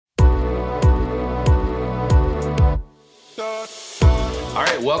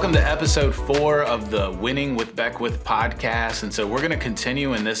right, welcome to episode 4 of the Winning with Beckwith podcast. And so we're going to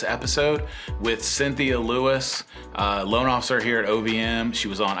continue in this episode with Cynthia Lewis, loan officer here at OVM. She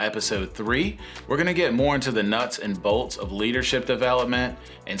was on episode 3. We're going to get more into the nuts and bolts of leadership development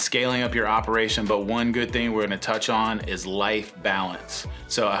and scaling up your operation. But one good thing we're going to touch on is life balance.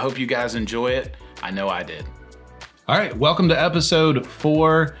 So I hope you guys enjoy it. I know I did. All right, welcome to episode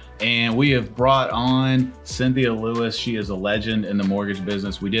 4. And we have brought on Cynthia Lewis. She is a legend in the mortgage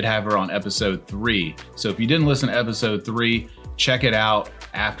business. We did have her on episode 3. So if you didn't listen to episode 3, check it out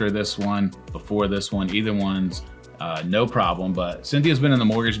after this one, before this one. Either one's no problem. But Cynthia's been in the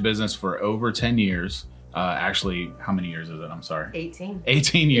mortgage business for over 10 years. Actually, how many years is it? I'm sorry. 18.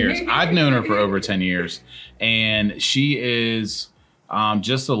 18 years. I've known her for over 10 years. And she is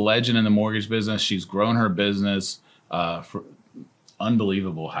just a legend in the mortgage business. She's grown her business for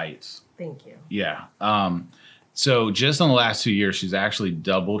unbelievable heights. Thank you. Yeah. So just in the last 2 years, she's actually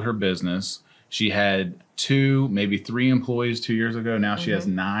doubled her business. She had 2, maybe 3 employees 2 years ago. Now she has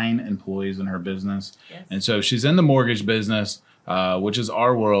 9 employees in her business. Yes. And so she's in the mortgage business, which is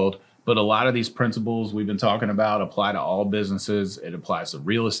our world. But a lot of these principles we've been talking about apply to all businesses. It applies to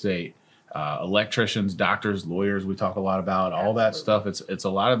real estate, electricians, doctors, lawyers. We talk a lot about all that stuff. It's a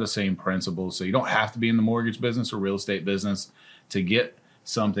lot of the same principles. So you don't have to be in the mortgage business or real estate business to get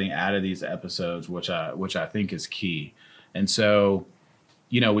something out of these episodes, which I think is key. And so,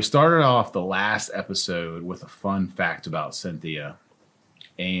 you know, we started off the last episode with a fun fact about Cynthia,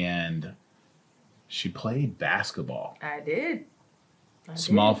 and she played basketball. I did.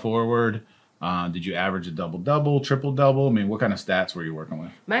 Small forward. Did you average a double-double, triple-double? I mean, what kind of stats were you working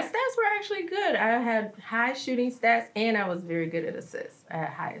with? My stats were actually good. I had high shooting stats, and I was very good at assists. I had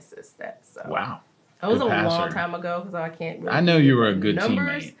high assist stats. So. Wow. It was a long time ago because I can't really. I know you were a good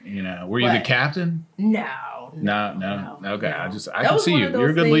numbers, teammate. You know, were you the captain? No. Okay, no. I can see you. You're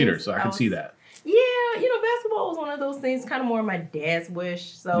a good leader, so I can see that. Yeah, you know, basketball was one of those things, kind of more my dad's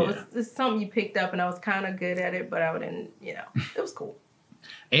wish. So it's something you picked up, and I was kind of good at it, but I wouldn't. You know, it was cool.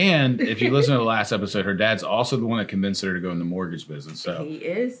 And if you listen to the last episode, her dad's also the one that convinced her to go in the mortgage business. So he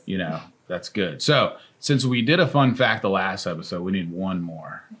is. You know, that's good. So since we did a fun fact the last episode, we need one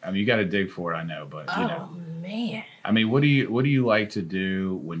more. I mean, you got to dig for it, I know, but you know. Oh man. I mean, what do you like to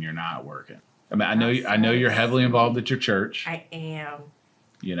do when you're not working? I mean, I know you're heavily involved at your church. I am.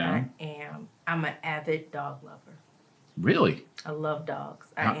 You know. I am. I'm an avid dog lover. Really? I love dogs.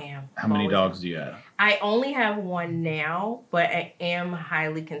 I am. How many dogs do you have? I only have one now, but I am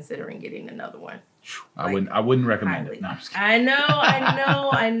highly considering getting another one. I wouldn't recommend it. No, I'm just kidding.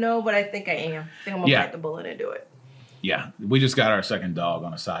 I know, but I think I am. I think I'm gonna bite the bullet and do it. Yeah, we just got our second dog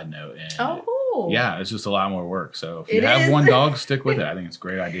on a side note, and yeah, it's just a lot more work. So if you have one dog, stick with it. I think it's a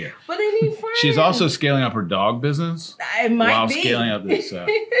great idea. But I need friends. She's also scaling up her dog business while scaling up this. So.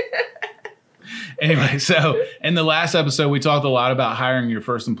 Anyway, so in the last episode, we talked a lot about hiring your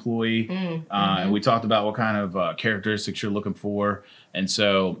first employee, and we talked about what kind of characteristics you're looking for. And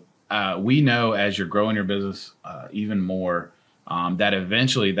so we know as you're growing your business even more, that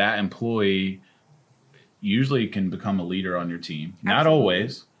eventually that employee usually can become a leader on your team. Absolutely. Not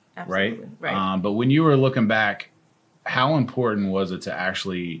always, right? But when you were looking back, how important was it to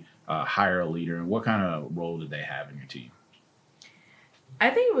actually hire a leader, and what kind of role did they have in your team?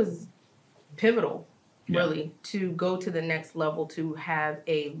 I think it was pivotal, really, to go to the next level, to have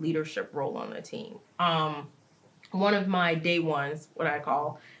a leadership role on the team. One of my day ones, what I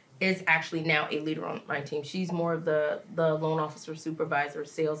call, is actually now a leader on my team. She's more of the loan officer, supervisor,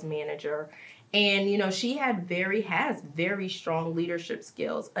 sales manager. And, you know, she has very strong leadership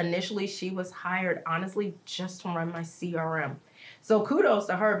skills. Initially, she was hired, honestly, just to run my CRM. So kudos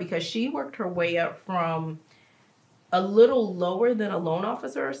to her, because she worked her way up from a little lower than a loan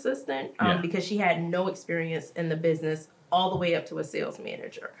officer assistant because she had no experience in the business, all the way up to a sales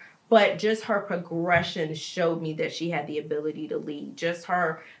manager. But just her progression showed me that she had the ability to lead. Just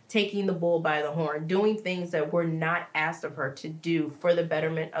her taking the bull by the horn, doing things that were not asked of her to do for the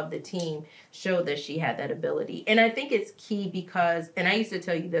betterment of the team, showed that she had that ability. And I think it's key because, and I used to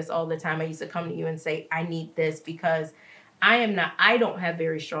tell you this all the time, I used to come to you and say, I need this because I don't have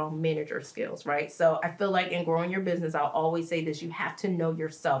very strong manager skills, right? So I feel like in growing your business, I'll always say this, you have to know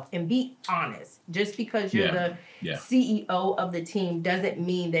yourself and be honest. Just because you're the CEO of the team doesn't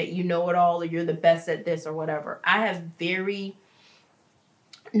mean that you know it all or you're the best at this or whatever. I have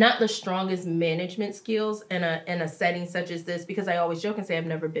not the strongest management skills in a setting such as this, because I always joke and say I've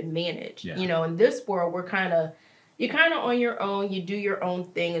never been managed. You know, in this world, you're kind of on your own. You do your own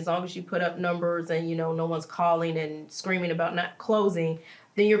thing as long as you put up numbers and, you know, no one's calling and screaming about not closing.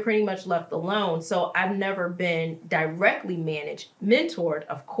 then you're pretty much left alone. So I've never been directly managed, mentored,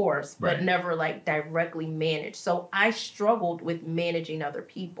 of course, but Right. never like directly managed. So I struggled with managing other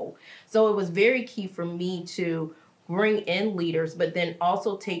people. So it was very key for me to bring in leaders, but then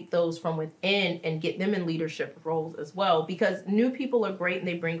also take those from within and get them in leadership roles as well. Because new people are great and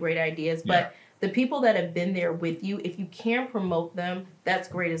they bring great ideas, but the people that have been there with you, if you can promote them, that's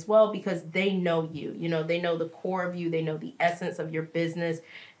great as well, because they know you. You know, they know the core of you, they know the essence of your business.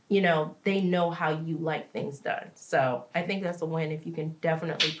 You know, they know how you like things done. So I think that's a win if you can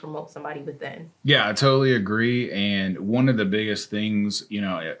definitely promote somebody within. Yeah, I totally agree. And one of the biggest things, you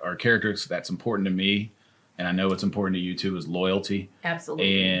know, our characters that's important to me, and I know it's important to you too, is loyalty.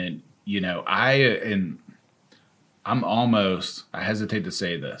 Absolutely. And, you know, I hesitate to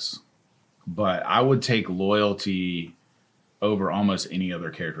say this, but I would take loyalty over almost any other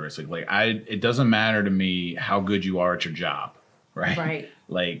characteristic. Like it doesn't matter to me how good you are at your job, right? Right.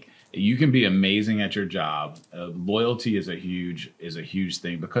 Like you can be amazing at your job. Loyalty is a huge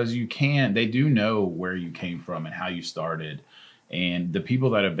thing because they do know where you came from and how you started. And the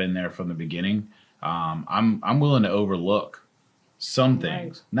people that have been there from the beginning, I'm willing to overlook some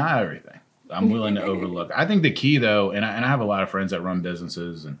things, not everything. I'm willing to overlook. I think the key though, and I have a lot of friends that run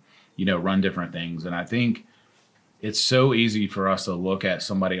businesses and, you know, run different things. And I think it's so easy for us to look at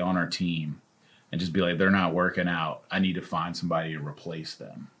somebody on our team and just be like, they're not working out. I need to find somebody to replace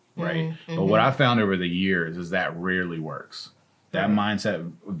them. Right. Mm-hmm. But what I found over the years is that rarely works. That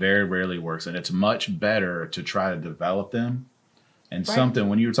mindset very rarely works. And it's much better to try to develop them. And something,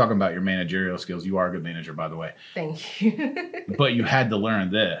 when you were talking about your managerial skills, you are a good manager, by the way. Thank you. But you had to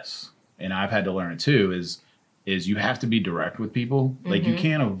learn this, and I've had to learn it too, is you have to be direct with people. Like you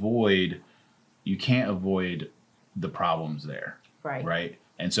can't avoid the problems there. Right.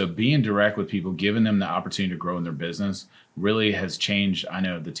 And so being direct with people, giving them the opportunity to grow in their business really has changed, I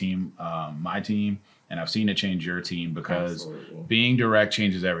know, the team, my team, and I've seen it change your team because being direct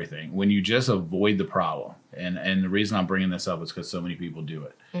changes everything. When you just avoid the problem, and the reason I'm bringing this up is because so many people do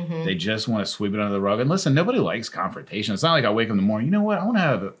it. They just want to sweep it under the rug. And listen, nobody likes confrontation. It's not like I wake up in the morning, you know what, I want to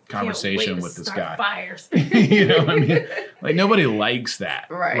have a conversation with this guy. Fires. You know what I mean? Like nobody likes that.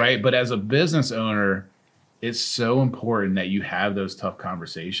 Right. But as a business owner, it's so important that you have those tough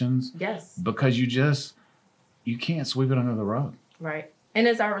conversations. Yes. Because you can't sweep it under the rug. Right. And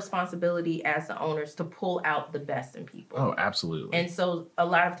it's our responsibility as the owners to pull out the best in people. Oh, absolutely. And so a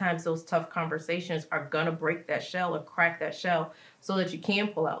lot of times those tough conversations are going to break that shell or crack that shell so that you can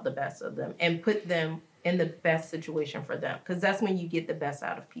pull out the best of them and put them in the best situation for them. Because that's when you get the best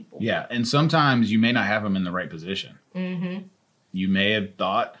out of people. Yeah. And sometimes you may not have them in the right position. Mm-hmm. You may have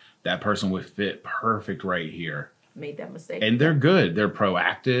thought that person would fit perfect right here. Made that mistake. And they're good. They're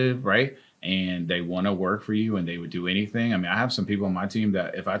proactive, right? And they want to work for you and they would do anything. I mean, I have some people on my team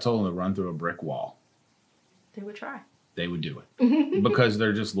that if I told them to run through a brick wall, they would try. They would do it because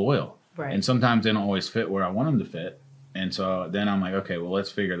they're just loyal. Right. And sometimes they don't always fit where I want them to fit. And so then I'm like, okay, well,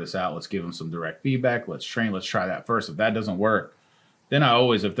 let's figure this out. Let's give them some direct feedback. Let's train. Let's try that first. If that doesn't work, then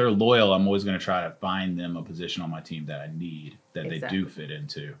if they're loyal, I'm always going to try to find them a position on my team that I need, that they do fit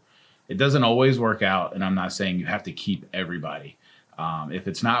into. It doesn't always work out. And I'm not saying you have to keep everybody. If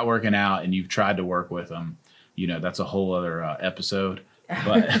it's not working out and you've tried to work with them, you know, that's a whole other episode.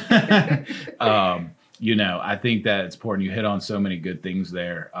 But, you know, I think that it's important. You hit on so many good things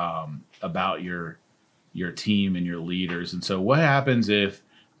there about your team and your leaders. And so what happens if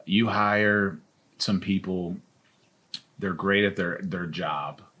you hire some people, they're great at their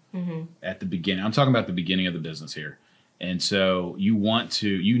job at the beginning. I'm talking about the beginning of the business here. And so you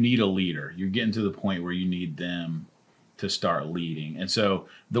need a leader. You're getting to the point where you need them to start leading. And so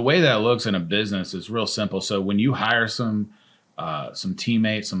the way that looks in a business is real simple. So when you hire some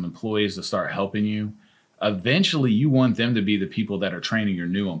teammates, some employees to start helping you, eventually you want them to be the people that are training your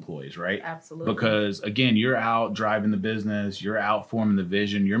new employees, right? Absolutely. Because again, you're out driving the business, you're out forming the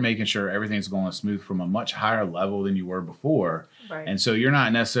vision, you're making sure everything's going smooth from a much higher level than you were before. Right. And so you're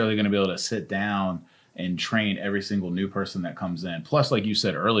not necessarily going to be able to sit down and train every single new person that comes in. Plus, like you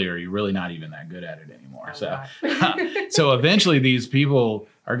said earlier, you're really not even that good at it anymore. So eventually these people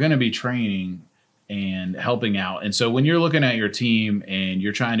are going to be training and helping out. And so when you're looking at your team and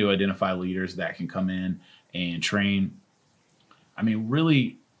you're trying to identify leaders that can come in and train, I mean,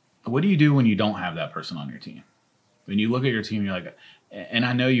 really, what do you do when you don't have that person on your team? When you look at your team, you're like, and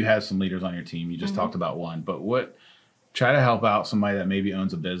I know you have some leaders on your team. You just talked about one, but try to help out somebody that maybe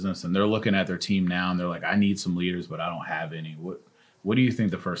owns a business and they're looking at their team now and they're like, I need some leaders, but I don't have any. What do you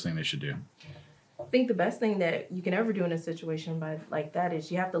think the first thing they should do? I think the best thing that you can ever do in a situation like that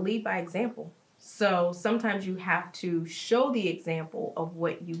is you have to lead by example. So sometimes you have to show the example of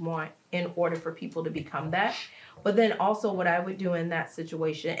what you want in order for people to become that. But then also what I would do in that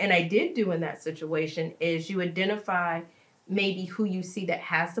situation, and I did do in that situation, is you identify maybe who you see that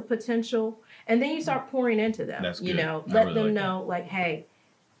has the potential, and then you start pouring into them. That's good. You know, I let really them like know, like, hey,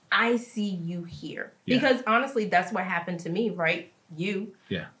 I see you here. Yeah. Because honestly, that's what happened to me, right? You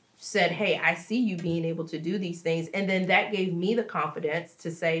Yeah. said, hey, I see you being able to do these things. And then that gave me the confidence to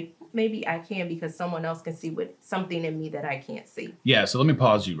say, maybe I can, because someone else can see something in me that I can't see. Yeah. So let me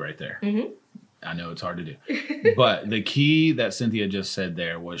pause you right there. Mm-hmm. I know it's hard to do. But the key that Cynthia just said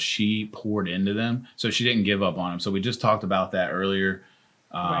there was she poured into them. So she didn't give up on them. So we just talked about that earlier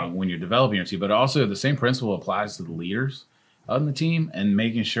when you're developing your team. But also the same principle applies to the leaders on the team and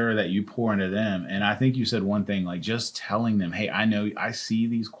making sure that you pour into them. And I think you said one thing, like just telling them, hey, I know I see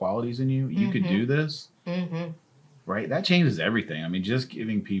these qualities in you. You could do this. Mm-hmm. Right? That changes everything. I mean, just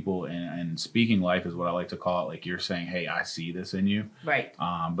giving people and speaking life is what I like to call it. Like you're saying, hey, I see this in you. Right.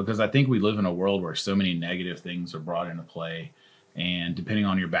 Because I think we live in a world where so many negative things are brought into play. And depending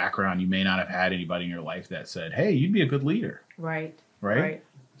on your background, you may not have had anybody in your life that said, hey, you'd be a good leader. Right. Right.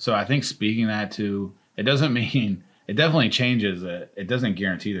 So I think speaking that to, it doesn't mean, it definitely changes it. It doesn't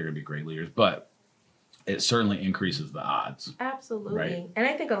guarantee they're going to be great leaders, but it certainly increases the odds. Absolutely. Right? And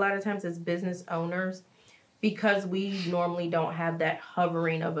I think a lot of times as business owners, because we normally don't have that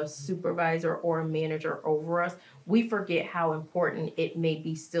hovering of a supervisor or a manager over us, we forget how important it may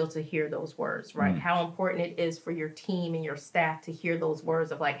be still to hear those words, right? How important it is for your team and your staff to hear those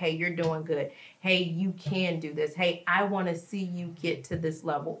words of like, hey, you're doing good. Hey, you can do this. Hey, I want to see you get to this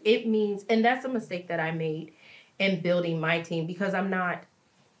level. It means, and that's a mistake that I made in building my team, because I'm not,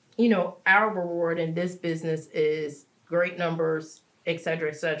 our reward in this business is great numbers, et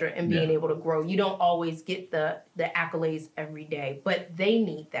cetera, and being able to grow. You don't always get the accolades every day, but they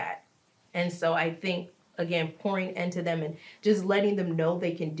need that. And so I think, again, pouring into them and just letting them know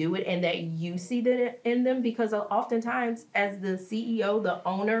they can do it and that you see that in them, because oftentimes as the CEO, the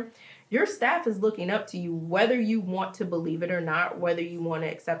owner, your staff is looking up to you, whether you want to believe it or not, whether you want to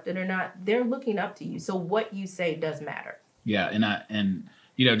accept it or not, they're looking up to you. So what you say does matter. Yeah. And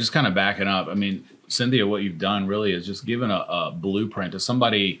just kind of backing up, I mean, Cynthia, what you've done really is just given a blueprint to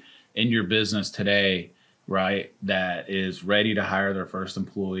somebody in your business today, right, that is ready to hire their first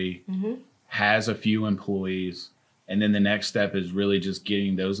employee, has a few employees, and then the next step is really just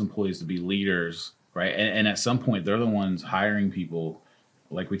getting those employees to be leaders, right? And at some point, they're the ones hiring people.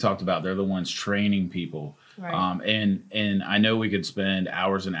 Like we talked about, they're the ones training people. Right. And I know we could spend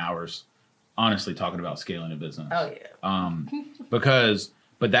hours and hours, honestly, talking about scaling a business. Oh, yeah.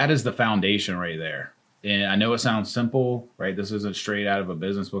 But that is the foundation right there. And I know it sounds simple, right? This isn't straight out of a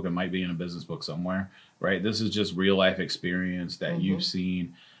business book. It might be in a business book somewhere, right? This is just real life experience that you've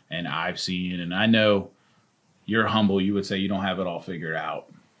seen and I've seen. And I know you're humble. You would say you don't have it all figured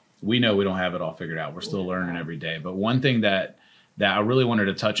out. We know we don't have it all figured out. We're still learning every day. But one thing that I really wanted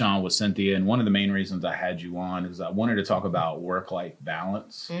to touch on with Cynthia, and one of the main reasons I had you on, is I wanted to talk about work-life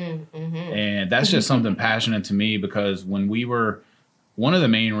balance. And that's just something passionate to me, because one of the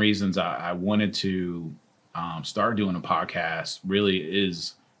main reasons I wanted to start doing a podcast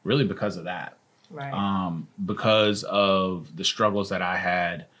is because of that. Right. Because of the struggles that I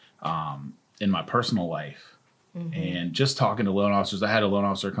had in my personal life. And just talking to loan officers. I had a loan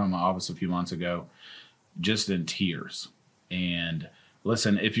officer come to my office a few months ago, just in tears. And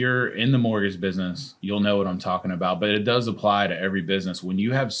listen, if you're in the mortgage business, you'll know what I'm talking about, but it does apply to every business. When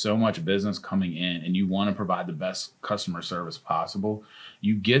you have so much business coming in and you want to provide the best customer service possible,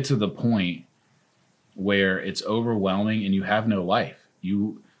 you get to the point where it's overwhelming and you have no life.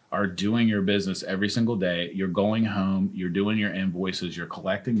 You are doing your business every single day. You're going home, you're doing your invoices, you're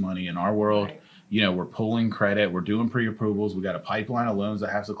collecting money. In our world, we're pulling credit, we're doing pre-approvals, we got a pipeline of loans that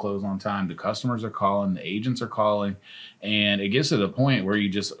have to close on time. The customers are calling, the agents are calling, and it gets to the point where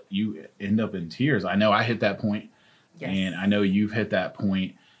you end up in tears. I know I hit that point, and I know you've hit that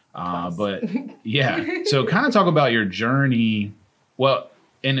point. But yeah, so kind of talk about your journey. Well,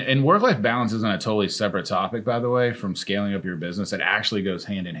 and work-life balance isn't a totally separate topic, by the way, from scaling up your business. It actually goes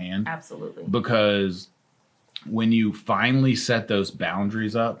hand in hand. Absolutely. Because when you finally set those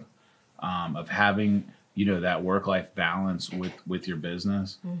boundaries up, of having, that work-life balance with your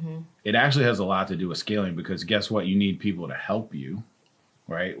business, it actually has a lot to do with scaling, because guess what? You need people to help you,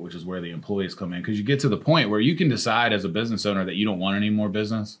 right? Which is where the employees come in, because you get to the point where you can decide as a business owner that you don't want any more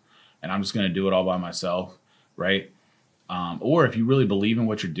business and I'm just going to do it all by myself, right? Or if you really believe in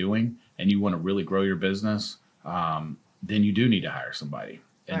what you're doing and you want to really grow your business, then you do need to hire somebody.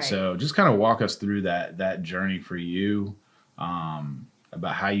 And so just kind of walk us through that journey for you.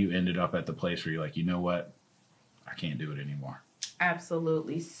 about how you ended up at the place where you're like, you know what? I can't do it anymore.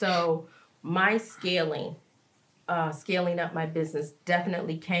 Absolutely. So my scaling up my business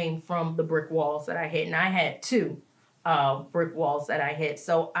definitely came from the brick walls that I hit. And I had two brick walls that I hit.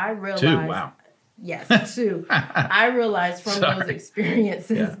 So I realized... Two, wow. Yes, two. I realized from those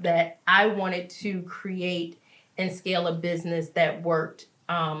experiences that I wanted to create and scale a business that worked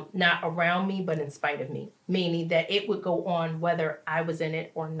not around me, but in spite of me, meaning that it would go on whether I was in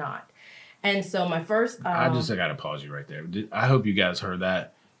it or not. And so my first... I got to pause you right there. I hope you guys heard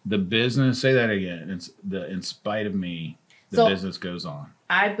that. The business, say that again. It's in spite of me, the business goes on.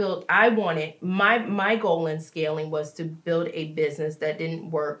 My goal in scaling was to build a business that didn't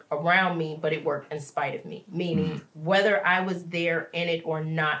work around me, but it worked in spite of me. Meaning whether I was there in it or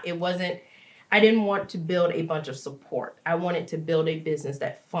not, I didn't want to build a bunch of support. I wanted to build a business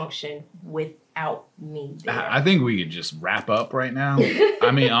that functioned without me there. I think we could just wrap up right now.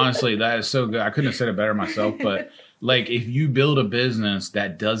 I mean, honestly, that is so good. I couldn't have said it better myself, but like if you build a business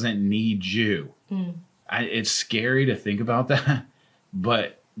that doesn't need you, it's scary to think about that.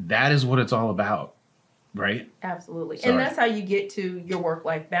 But that is what it's all about, right? Absolutely. Sorry. And that's how you get to your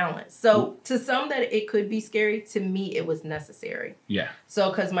work-life balance. So to some that it could be scary, to me, it was necessary. Yeah. So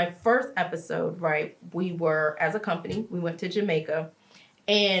because my first episode, right, we were, as a company, we went to Jamaica.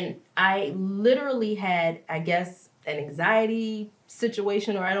 And I literally had, I guess, an anxiety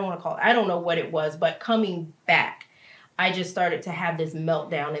situation, or I don't know what it was, but coming back, I just started to have this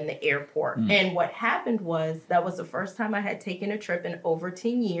meltdown in the airport. And what happened was that was the first time I had taken a trip in over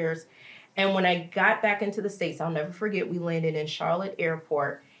 10 years. And when I got back into the States, I'll never forget, we landed in Charlotte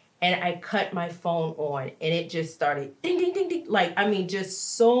Airport and I cut my phone on and it just started ding, ding, ding, ding. Like, I mean,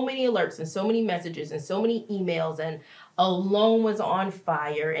 just so many alerts and so many messages and so many emails, and a loan was on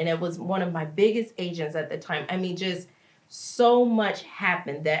fire. And it was one of my biggest agents at the time. I mean, just so much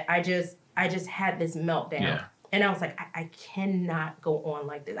happened that I just had this meltdown. Yeah. And I was like, I cannot go on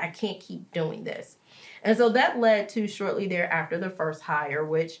like this. I can't keep doing this. And so that led to shortly thereafter the first hire,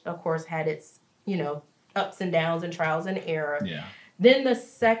 which of course had its, ups and downs and trials and error. Yeah. Then the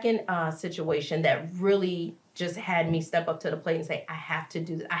second situation that really just had me step up to the plate and say, I have to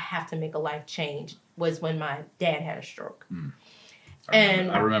do this. I have to make a life change, was when my dad had a stroke.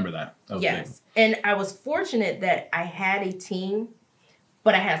 I remember that. Yes. Big. And I was fortunate that I had a team,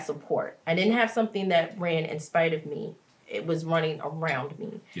 but I had support. I didn't have something that ran in spite of me. It was running around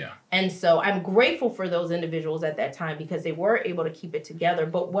me. Yeah. And so I'm grateful for those individuals at that time because they were able to keep it together.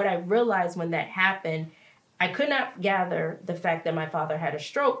 But what I realized when that happened, I could not gather the fact that my father had a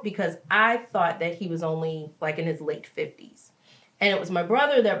stroke because I thought that he was only like in his late 50s. And it was my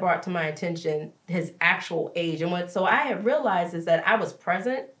brother that brought to my attention his actual age. And so I had realized is that I was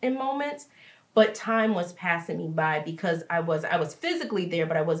present in moments, but time was passing me by because I was physically there,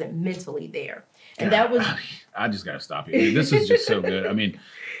 but I wasn't mentally there. And God, that was... I just got to stop you. This is just so good. I mean,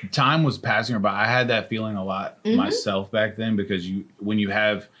 time was passing by. I had that feeling a lot myself back then because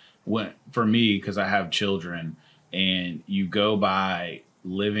for me, because I have children, and you go by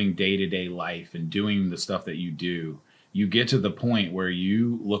living day-to-day life and doing the stuff that you do, you get to the point where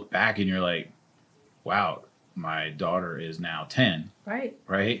you look back and you're like, wow, my daughter is now 10. Right.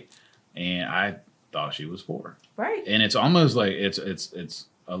 Right? And I thought she was 4. Right. And it's almost like it's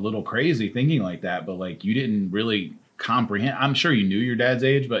a little crazy thinking like that, but like you didn't really comprehend. I'm sure you knew your dad's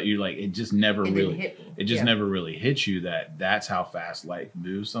age, but you're like, it just never really hit me. It just never really hit you that's how fast life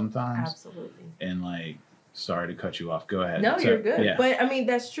moves sometimes. Absolutely. And like, sorry to cut you off. Go ahead. No, you're good. Yeah. But I mean,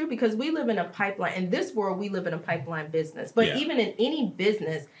 that's true because we live in a pipeline. In this world, we live in a pipeline business. But even in any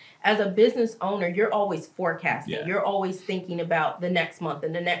business, as a business owner, you're always forecasting. Yeah. You're always thinking about the next month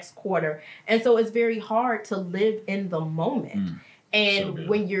and the next quarter. And so it's very hard to live in the moment. And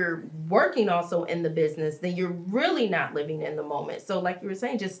when you're working also in the business, then you're really not living in the moment. So like you were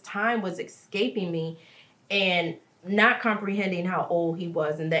saying, just time was escaping me and not comprehending how old he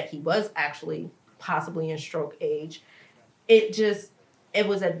was and that he was actually possibly in stroke age. It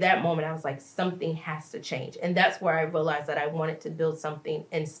was at that moment I was like, something has to change. And that's where I realized that I wanted to build something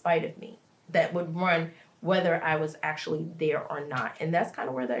in spite of me that would run whether I was actually there or not. And that's kind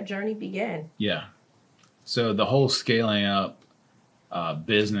of where that journey began. Yeah. So the whole scaling up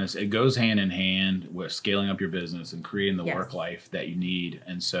business, it goes hand in hand with scaling up your business and creating the work life that you need.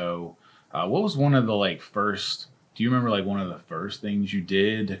 And so what was one of the first, do you remember one of the first things you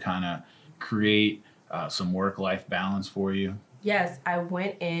did to kind of create some work-life balance for you? Yes, I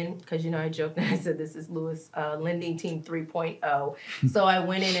went in because, I joked and I said, this is Lewis Lending Team 3.0. So I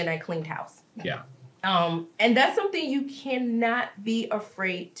went in and I cleaned house. Yeah. And that's something you cannot be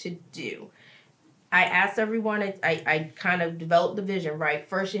afraid to do. I asked everyone, I kind of developed the vision, right?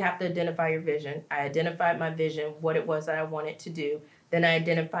 First, you have to identify your vision. I identified my vision, what it was that I wanted to do. Then I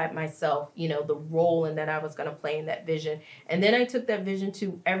identified myself, the role and that I was going to play in that vision. And then I took that vision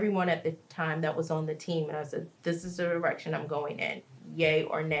to everyone at the time that was on the team. And I said, this is the direction I'm going in, yay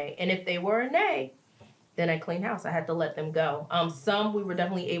or nay. And if they were a nay, then I cleaned house. I had to let them go. Some we were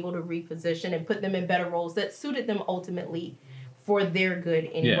definitely able to reposition and put them in better roles that suited them ultimately for their good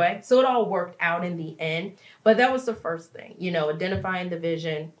anyway. Yeah. So it all worked out in the end. But that was the first thing, identifying the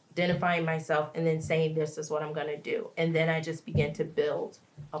vision, identifying myself, and then saying this is what I'm going to do. And then I just began to build.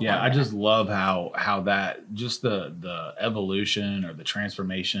 Yeah, I just love how that, just the evolution or the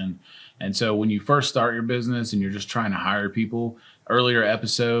transformation. And so when you first start your business and you're just trying to hire people, earlier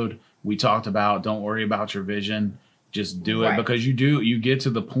episode, we talked about don't worry about your vision, just do it, because you get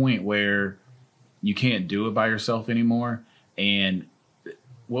to the point where you can't do it by yourself anymore. And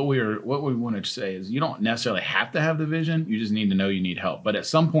what we want to say is you don't necessarily have to have the vision. You just need to know you need help. But at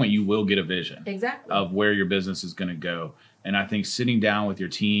some point you will get a vision of where your business is going to go. And I think sitting down with your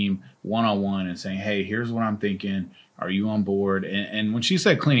team one-on-one and saying, hey, here's what I'm thinking. Are you on board? And when she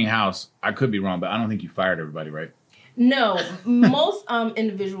said cleaning house, I could be wrong, but I don't think you fired everybody, right? No, most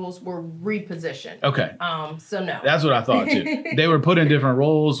individuals were repositioned. Okay. So no. That's what I thought too. They were put in different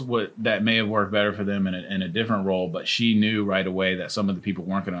roles that may have worked better for them in a different role, but she knew right away that some of the people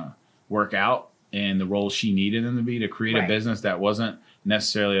weren't going to work out in the roles she needed them to be to create a business that wasn't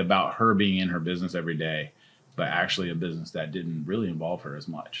necessarily about her being in her business every day, but actually a business that didn't really involve her as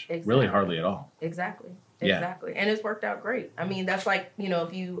much. Exactly. Really hardly at all. Exactly. And it's worked out great. I mean, that's like,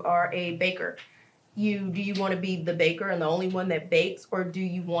 if you are a baker, do you want to be the baker and the only one that bakes, or do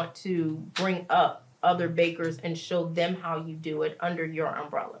you want to bring up other bakers and show them how you do it under your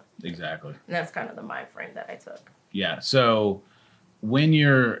umbrella? Exactly. And that's kind of the mind frame that I took. Yeah. So when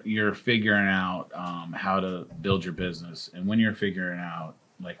you're figuring out how to build your business, and when you're figuring out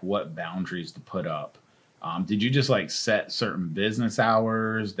like what boundaries to put up, did you just like set certain business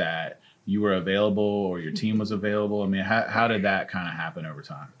hours that you were available or your team was available? I mean, how did that kind of happen over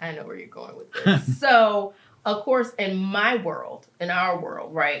time? I know where you're going with this. So, of course, in our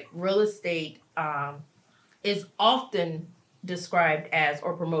world, right, real estate is often described as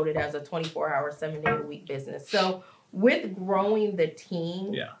or promoted as a 24-hour, 7-day-a-week business. So, with growing the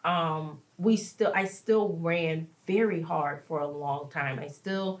team, I still ran very hard for a long time. I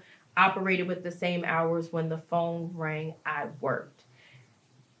still operated with the same hours. When the phone rang, I worked.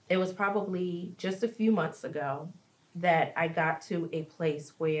 It was probably just a few months ago that I got to a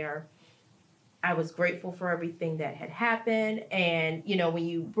place where I was grateful for everything that had happened. And, when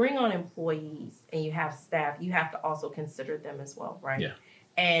you bring on employees and you have staff, you have to also consider them as well, right? Yeah.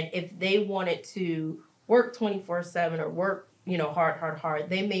 And if they wanted to work 24/7 or work, hard,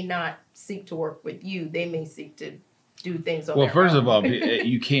 they may not seek to work with you. They may seek to do things on their own. First of all,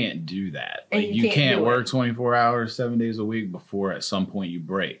 you can't do that. Like, you can't work 24 hours, 7 days a week before at some point you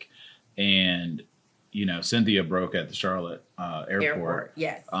break. And, Cynthia broke at the Charlotte airport.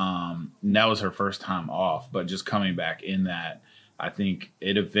 Yes. That was her first time off. But just coming back in that, I think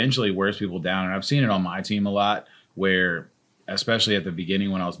it eventually wears people down. And I've seen it on my team a lot where, especially at the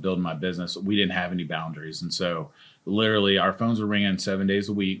beginning when I was building my business, we didn't have any boundaries. And so literally our phones were ringing 7 days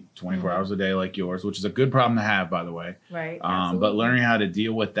a week, 24 hours a day like yours, which is a good problem to have, by the way. Right. But learning how to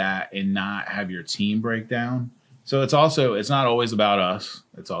deal with that and not have your team break down. So it's not always about us.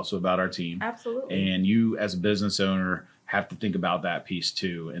 It's also about our team. Absolutely. And you as a business owner have to think about that piece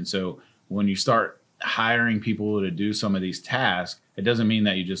too. And so when you start hiring people to do some of these tasks, it doesn't mean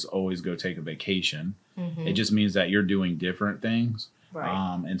that you just always go take a vacation. Mm-hmm. It just means that you're doing different things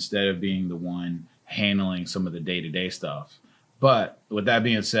instead of being the one handling some of the day-to-day stuff. But with that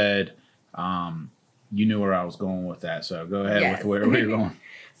being said, you knew where I was going with that. So go ahead with where you're going.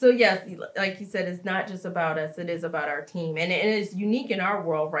 So yes, like you said, it's not just about us. It is about our team. And it is unique in our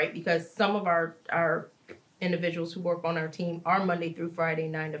world, right? Because some of our individuals who work on our team are Monday through Friday,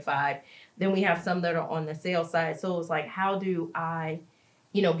 9 to 5. Then we have some that are on the sales side. So it's like, how do I,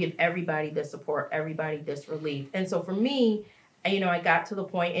 give everybody this support, everybody this relief? And so for me, I got to the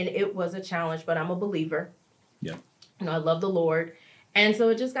point, and it was a challenge, but I'm a believer. Yeah. I love the Lord. And so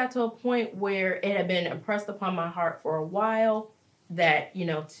it just got to a point where it had been impressed upon my heart for a while that,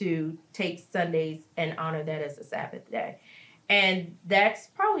 to take Sundays and honor that as a Sabbath day. And that's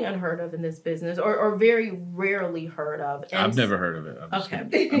probably unheard of in this business, or very rarely heard of. And I've never heard of it.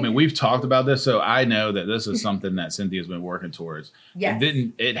 Okay. I mean, we've talked about this, so I know that this is something that Cynthia's been working towards. Yes.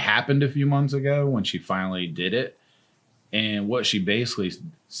 It happened a few months ago when she finally did it. And what she basically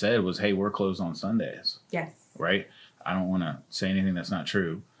said was, hey, we're closed on Sundays. Yes. Right? I don't want to say anything that's not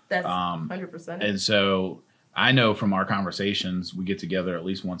true. That's 100%. And so I know from our conversations, we get together at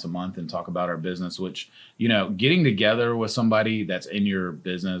least once a month and talk about our business, which, getting together with somebody that's in your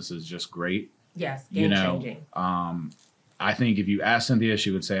business is just great. Yes, game changing. I think if you ask Cynthia, she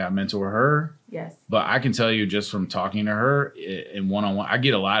would say I mentor her. Yes. But I can tell you just from talking to her in one-on-one, I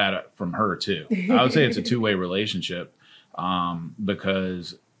get a lot out of from her too. I would say it's a two-way relationship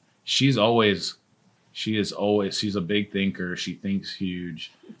because she's a big thinker. She thinks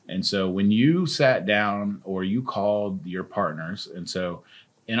huge. And so when you sat down or you called your partners, and so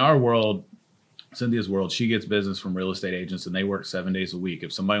in our world, Cynthia's world, she gets business from real estate agents and they work 7 days a week.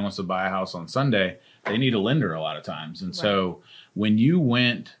 If somebody wants to buy a house on Sunday, they need a lender a lot of times. And so when you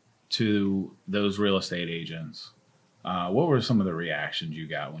went to those real estate agents, what were some of the reactions you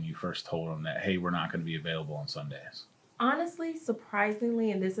got when you first told them that, hey, we're not going to be available on Sundays? Honestly,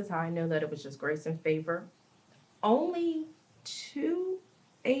 surprisingly, and this is how I know that it was just grace and favor, only 2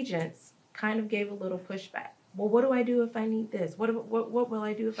 agents kind of gave a little pushback. Well, what do I do if I need this? What will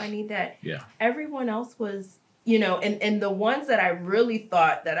I do if I need that? Yeah. Everyone else was, and the ones that I really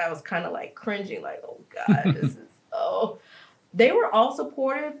thought that I was kind of like cringing, like, oh God, this is they were all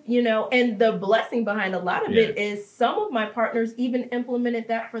supportive, and the blessing behind a lot of it is some of my partners even implemented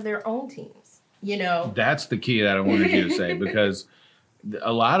that for their own teams, That's the key that I wanted you to say, because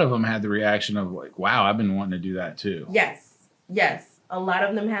a lot of them had the reaction of like, wow, I've been wanting to do that too. Yes. A lot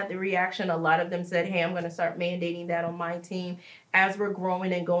of them had the reaction. A lot of them said, hey, I'm going to start mandating that on my team. As we're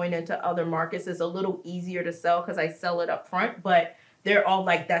growing and going into other markets, it's a little easier to sell because I sell it up front, but they're all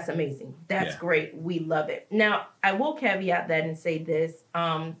like, that's amazing. That's great. We love it. Now, I will caveat that and say this,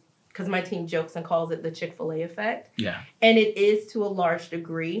 because my team jokes and calls it the Chick-fil-A effect. Yeah. And it is to a large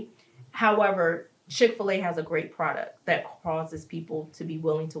degree. However, Chick-fil-A has a great product that causes people to be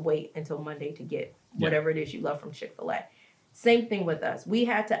willing to wait until Monday to get whatever it is you love from Chick-fil-A. Same thing with us.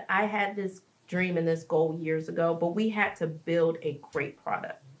 I had this dream and this goal years ago, but we had to build a great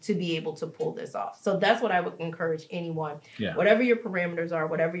product to be able to pull this off. So that's what I would encourage anyone. Yeah. Whatever your parameters are,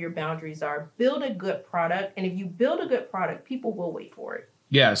 whatever your boundaries are, build a good product. And if you build a good product, people will wait for it.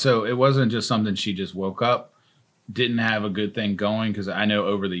 Yeah. So it wasn't just something she just woke up, didn't have a good thing going. Because I know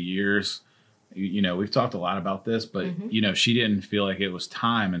over the years, we've talked a lot about this, but, she didn't feel like it was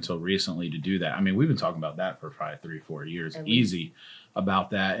time until recently to do that. I mean, we've been talking about that for probably 3-4 years, easy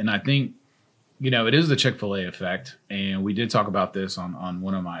about that. And I think, it is the Chick-fil-A effect. And we did talk about this on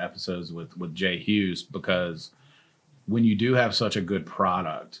one of my episodes with Jay Hughes, because when you do have such a good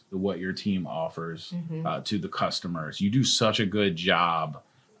product, what your team offers to the customers, you do such a good job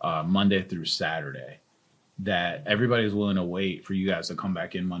Monday through Saturday, that everybody's willing to wait for you guys to come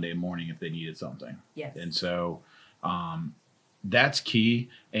back in Monday morning if they needed something. Yes. And so that's key.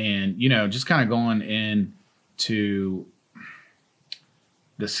 And, just kind of going into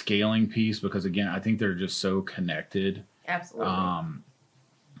the scaling piece, because again, I think they're just so connected. Absolutely.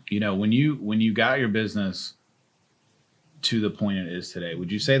 When you got your business to the point it is today,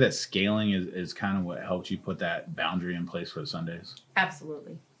 would you say that scaling is kind of what helped you put that boundary in place for the Sundays?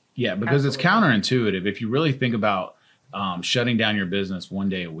 Absolutely. Yeah, because it's counterintuitive. If you really think about shutting down your business one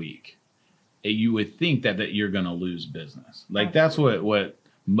day a week, you would think that you're going to lose business. Like that's what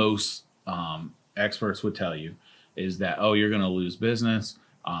most experts would tell you, is that, oh, you're going to lose business.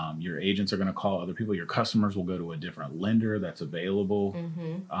 Your agents are going to call other people. Your customers will go to a different lender that's available.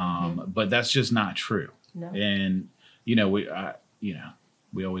 But that's just not true. No. And, we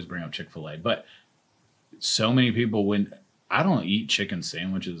always bring up Chick-fil-A, but so many people, I don't eat chicken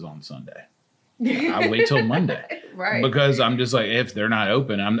sandwiches on Sunday. I wait till Monday. Right. Because I'm just like, if they're not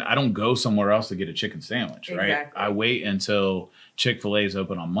open, I don't go somewhere else to get a chicken sandwich, right? Exactly. I wait until Chick-fil-A is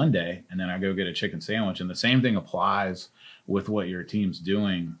open on Monday, and then I go get a chicken sandwich. And the same thing applies with what your team's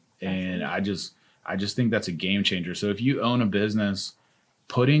doing. And I just think that's a game changer. So if you own a business,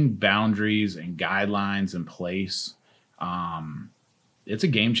 putting boundaries and guidelines in place, it's a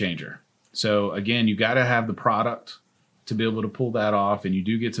game changer. So again, you got to have the product to be able to pull that off. And you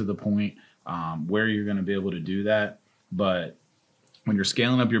do get to the point where you're going to be able to do that. But when you're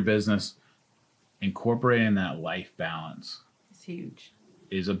scaling up your business, incorporating that life balance is huge.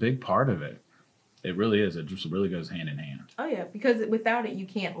 Is a big part of it. It really is. It just really goes hand in hand. Oh, yeah. Because without it, you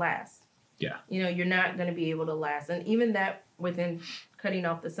can't last. Yeah. You're not going to be able to last. And even that within cutting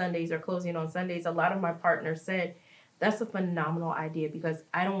off the Sundays or closing on Sundays, a lot of my partners said, that's a phenomenal idea, because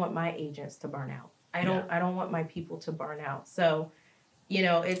I don't want my agents to burn out. I don't want my people to burn out. So,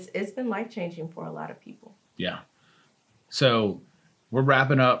 it's been life-changing for a lot of people. Yeah. So we're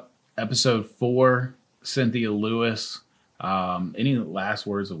wrapping up episode 4, Cynthia Lewis. Any last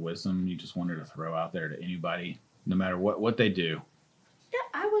words of wisdom you just wanted to throw out there to anybody, no matter what they do?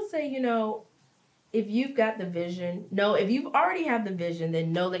 Yeah, I would say, if you've got the vision, if you've already have the vision,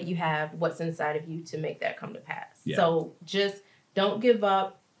 then know that you have what's inside of you to make that come to pass. Yeah. So just don't give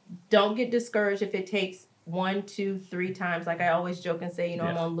up. Don't get discouraged if it takes 1, 2, 3 times. Like I always joke and say,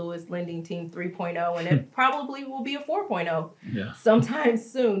 I'm on Lewis Lending Team 3.0, and it probably will be a 4.0 sometime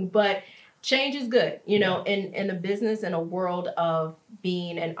soon. But change is good, in a business, in a world of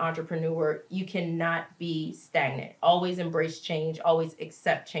being an entrepreneur, you cannot be stagnant. Always embrace change, always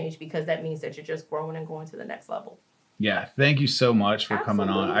accept change, because that means that you're just growing and going to the next level. Yeah. Thank you so much for coming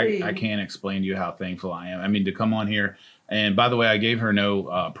on. I can't explain to you how thankful I am. I mean, to come on here. And by the way, I gave her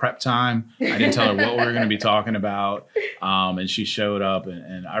no prep time. I didn't tell her what we were going to be talking about. And she showed up,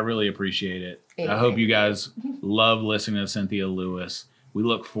 and I really appreciate it. I hope you guys love listening to Cynthia Lewis. We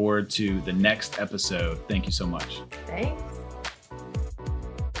look forward to the next episode. Thank you so much. Thanks.